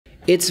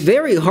It's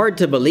very hard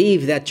to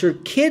believe that your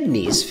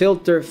kidneys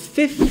filter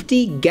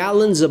 50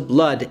 gallons of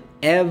blood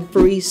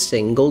every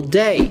single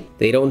day.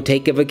 They don't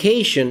take a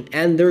vacation,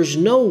 and there's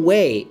no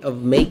way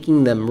of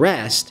making them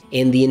rest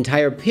in the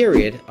entire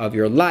period of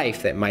your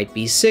life that might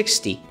be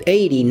 60,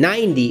 80,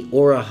 90,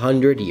 or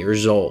 100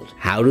 years old.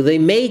 How do they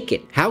make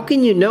it? How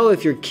can you know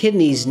if your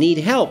kidneys need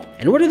help?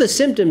 And what are the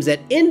symptoms that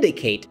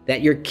indicate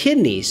that your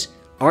kidneys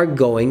are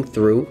going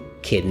through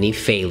kidney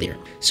failure?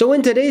 So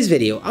in today's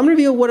video, I'm going to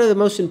reveal what are the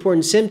most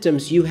important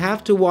symptoms you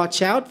have to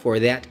watch out for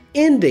that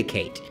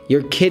indicate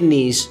your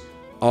kidneys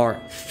are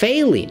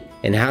failing,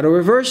 and how to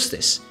reverse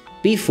this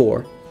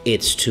before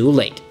it's too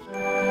late.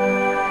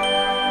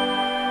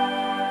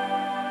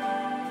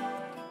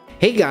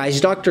 Hey guys,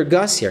 Dr.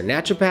 Gus here,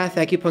 naturopath,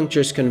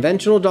 acupuncturist,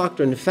 conventional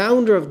doctor, and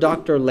founder of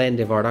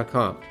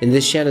drlandevar.com. In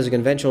this channel, as a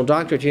conventional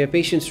doctor, treat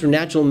patients through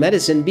natural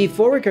medicine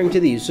before recurring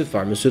to the use of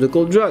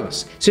pharmaceutical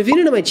drugs. So if you're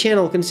new to my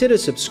channel, consider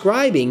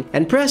subscribing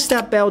and press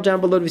that bell down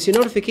below to receive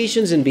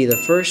notifications and be the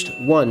first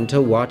one to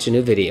watch a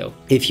new video.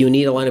 If you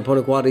need a line of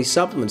quality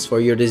supplements for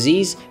your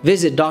disease,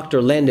 visit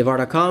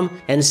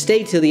drlandevar.com and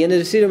stay till the end of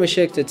the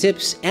video to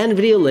tips and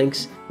video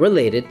links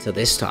related to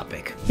this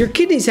topic. Your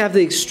kidneys have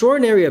the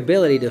extraordinary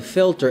ability to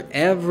filter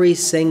every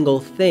single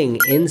thing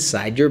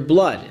inside your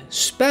blood,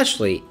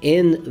 especially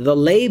in the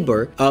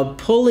labor of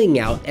pulling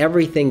out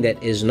everything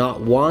that is not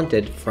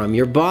wanted from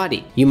your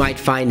body. You might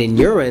find in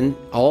urine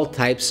all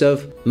types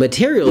of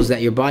materials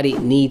that your body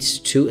needs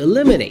to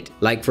eliminate,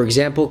 like for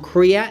example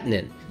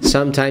creatinine,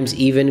 sometimes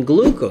even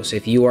glucose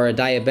if you are a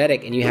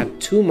diabetic and you have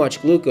too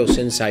much glucose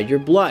inside your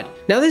blood.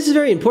 Now this is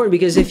very important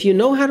because if you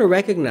know how to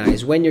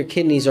recognize when your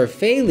kidneys are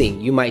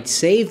failing, you might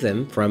save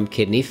them from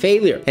kidney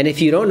failure. And if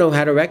you don't know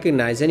how to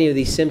recognize any of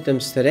these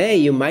symptoms today,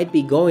 you might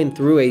be going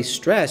through a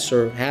stress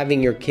or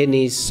having your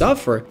kidneys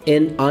suffer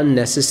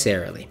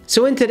unnecessarily.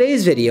 So in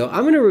today's video,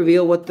 I'm going to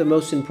reveal what the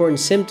most important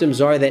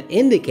symptoms are that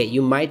indicate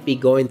you might be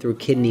going through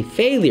kidney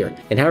failure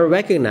and how to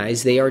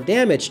recognize they are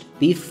damaged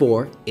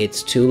before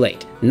it's too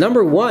late.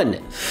 Number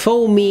 1,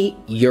 foamy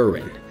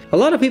urine. A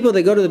lot of people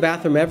that go to the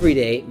bathroom every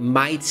day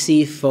might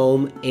see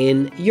foam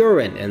in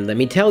urine, and let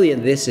me tell you,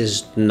 this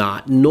is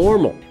not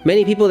normal.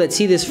 Many people that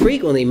see this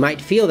frequently might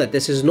feel that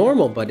this is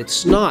normal, but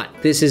it's not.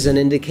 This is an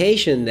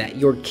indication that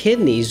your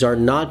kidneys are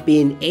not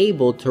being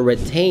able to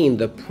retain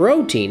the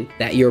protein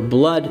that your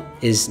blood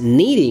is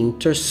needing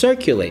to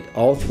circulate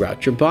all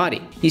throughout your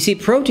body. You see,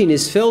 protein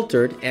is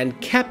filtered and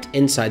kept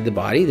inside the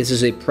body. This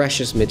is a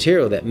precious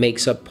material that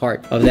makes up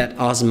part of that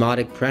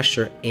osmotic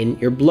pressure in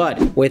your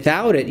blood.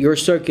 Without it, your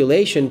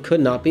circulation could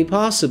not be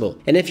possible.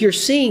 And if you're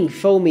seeing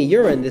foamy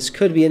urine, this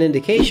could be an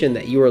indication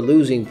that you are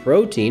losing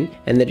protein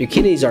and that your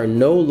kidneys are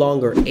no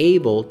longer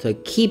able to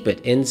keep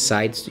it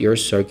inside your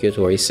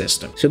circulatory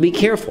system. So be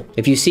careful.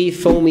 If you see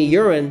foamy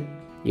urine,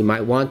 you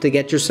might want to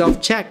get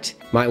yourself checked.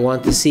 Might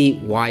want to see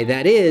why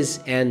that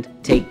is and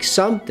take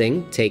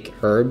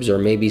herbs or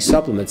maybe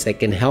supplements that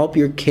can help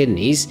your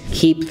kidneys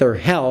keep their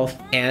health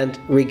and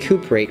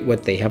recuperate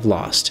what they have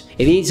lost.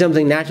 If you need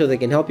something natural that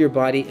can help your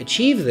body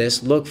achieve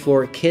this, look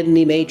for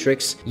Kidney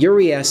Matrix,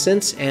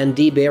 Essence, and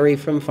D-Berry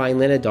from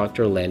Fineland at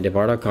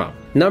drlandevar.com.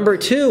 Number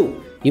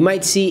 2, you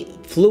might see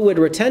fluid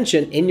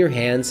retention in your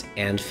hands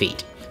and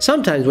feet.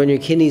 Sometimes when your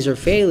kidneys are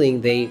failing,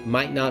 they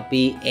might not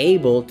be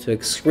able to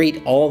excrete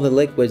all the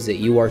liquids that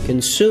you are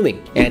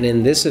consuming. And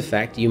in this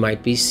effect, you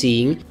might be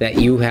seeing that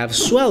you have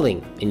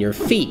swelling in your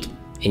feet,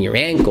 in your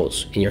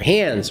ankles, in your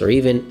hands, or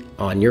even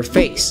on your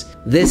face.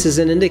 This is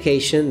an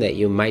indication that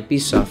you might be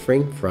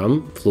suffering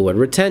from fluid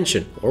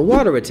retention or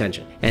water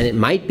retention. And it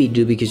might be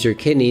due because your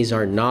kidneys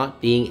are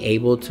not being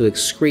able to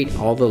excrete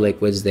all the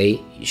liquids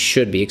they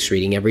should be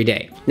excreting every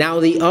day. Now,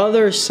 the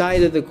other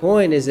side of the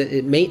coin is that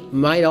it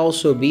might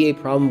also be a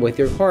problem with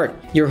your heart.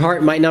 Your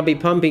heart might not be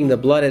pumping the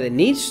blood that it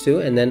needs to,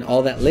 and then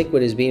all that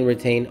liquid is being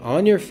retained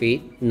on your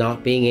feet,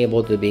 not being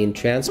able to be in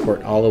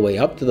transport all the way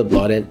up to the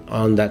blood and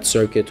on that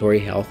circulatory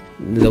health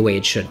the way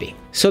it should be.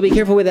 So be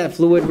careful with that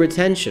fluid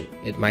retention.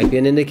 It might be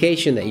an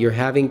indication that you're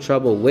having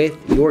trouble with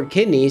your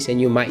kidneys and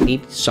you might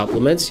need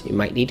supplements, you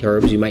might need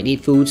herbs, you might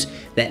need foods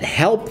that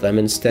help them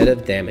instead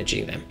of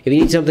damaging them. If you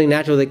need something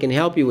natural that can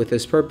help you with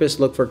this purpose,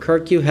 look for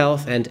Curcu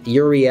Health and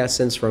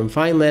Essence from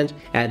Fineland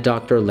at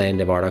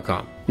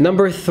drlandevar.com.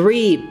 Number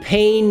 3,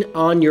 pain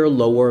on your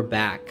lower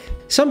back.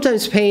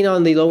 Sometimes pain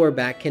on the lower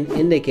back can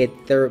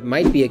indicate there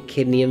might be a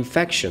kidney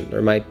infection.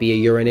 There might be a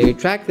urinary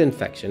tract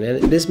infection,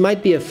 and this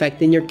might be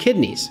affecting your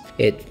kidneys.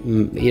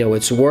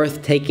 It's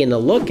worth taking a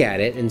look at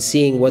it and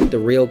seeing what the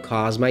real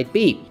cause might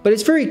be. But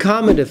it's very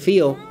common to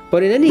feel.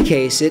 But in any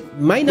case, it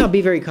might not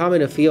be very common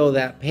to feel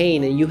that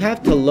pain, and you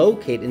have to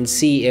locate and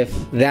see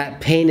if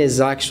that pain is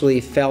actually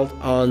felt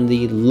on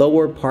the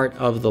lower part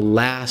of the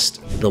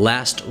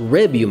last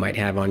rib you might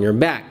have on your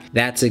back.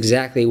 That's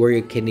exactly where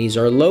your kidneys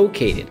are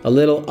located. A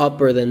little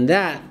upper than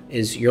that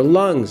is your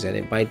lungs, and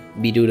it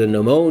might be due to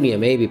pneumonia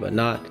maybe, but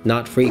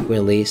not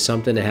frequently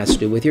something that has to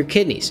do with your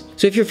kidneys.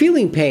 So if you're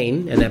feeling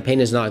pain and that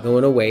pain is not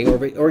going away,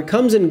 or it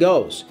comes and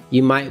goes,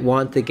 you might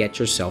want to get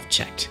yourself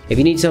checked. If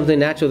you need something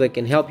natural that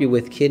can help you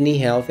with kidney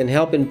health and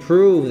help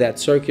improve that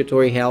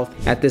circulatory health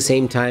at the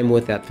same time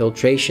with that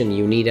filtration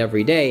you need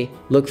every day,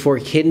 look for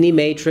Kidney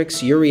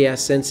Matrix,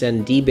 Ureessence,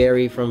 and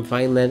D-Berry from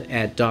Fineland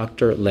at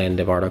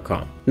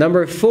drlandevar.com.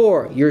 Number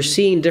 4, you're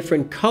seeing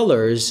different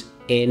colors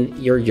in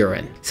your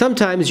urine.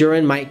 Sometimes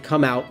urine might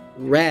come out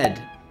red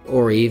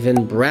or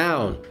even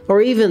brown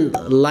or even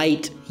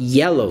light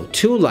yellow,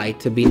 too light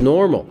to be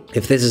normal.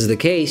 If this is the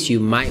case,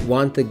 you might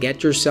want to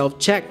get yourself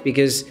checked,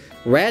 because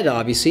red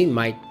obviously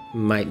might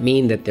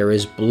mean that there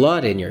is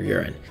blood in your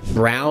urine.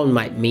 Brown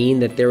might mean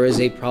that there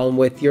is a problem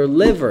with your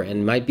liver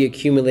and might be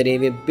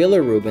accumulating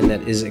bilirubin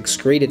that is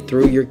excreted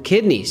through your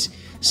kidneys.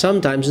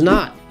 Sometimes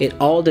not. It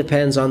all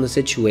depends on the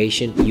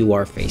situation you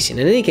are facing.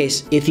 In any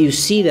case, if you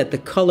see that the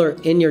color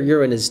in your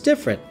urine is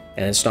different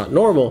and it's not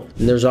normal,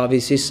 then there's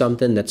obviously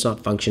something that's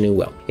not functioning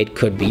well. It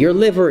could be your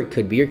liver, it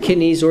could be your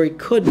kidneys, or it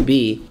could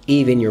be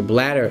even your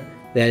bladder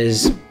that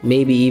is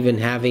maybe even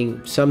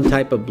having some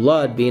type of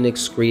blood being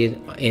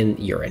excreted in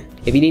urine.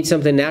 If you need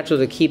something natural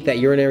to keep that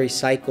urinary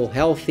cycle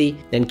healthy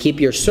and keep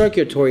your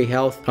circulatory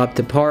health up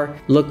to par,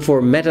 look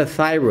for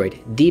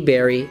Metathyroid,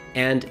 D-Berry,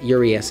 and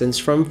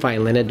Ureessence from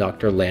Fineland at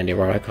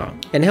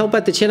drlandevar.com. And help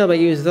out the channel by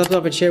using the thumbs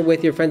up and share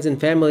with your friends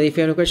and family. If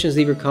you have any questions,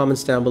 leave your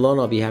comments down below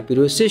and I'll be happy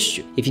to assist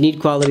you. If you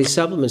need quality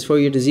supplements for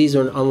your disease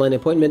or an online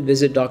appointment,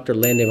 visit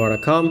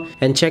drlandevar.com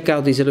and check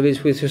out these other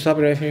videos with your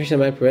supplement information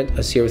that might prevent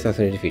a serious health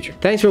in the future.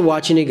 Thanks for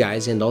watching, you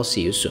guys, and I'll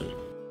see you soon.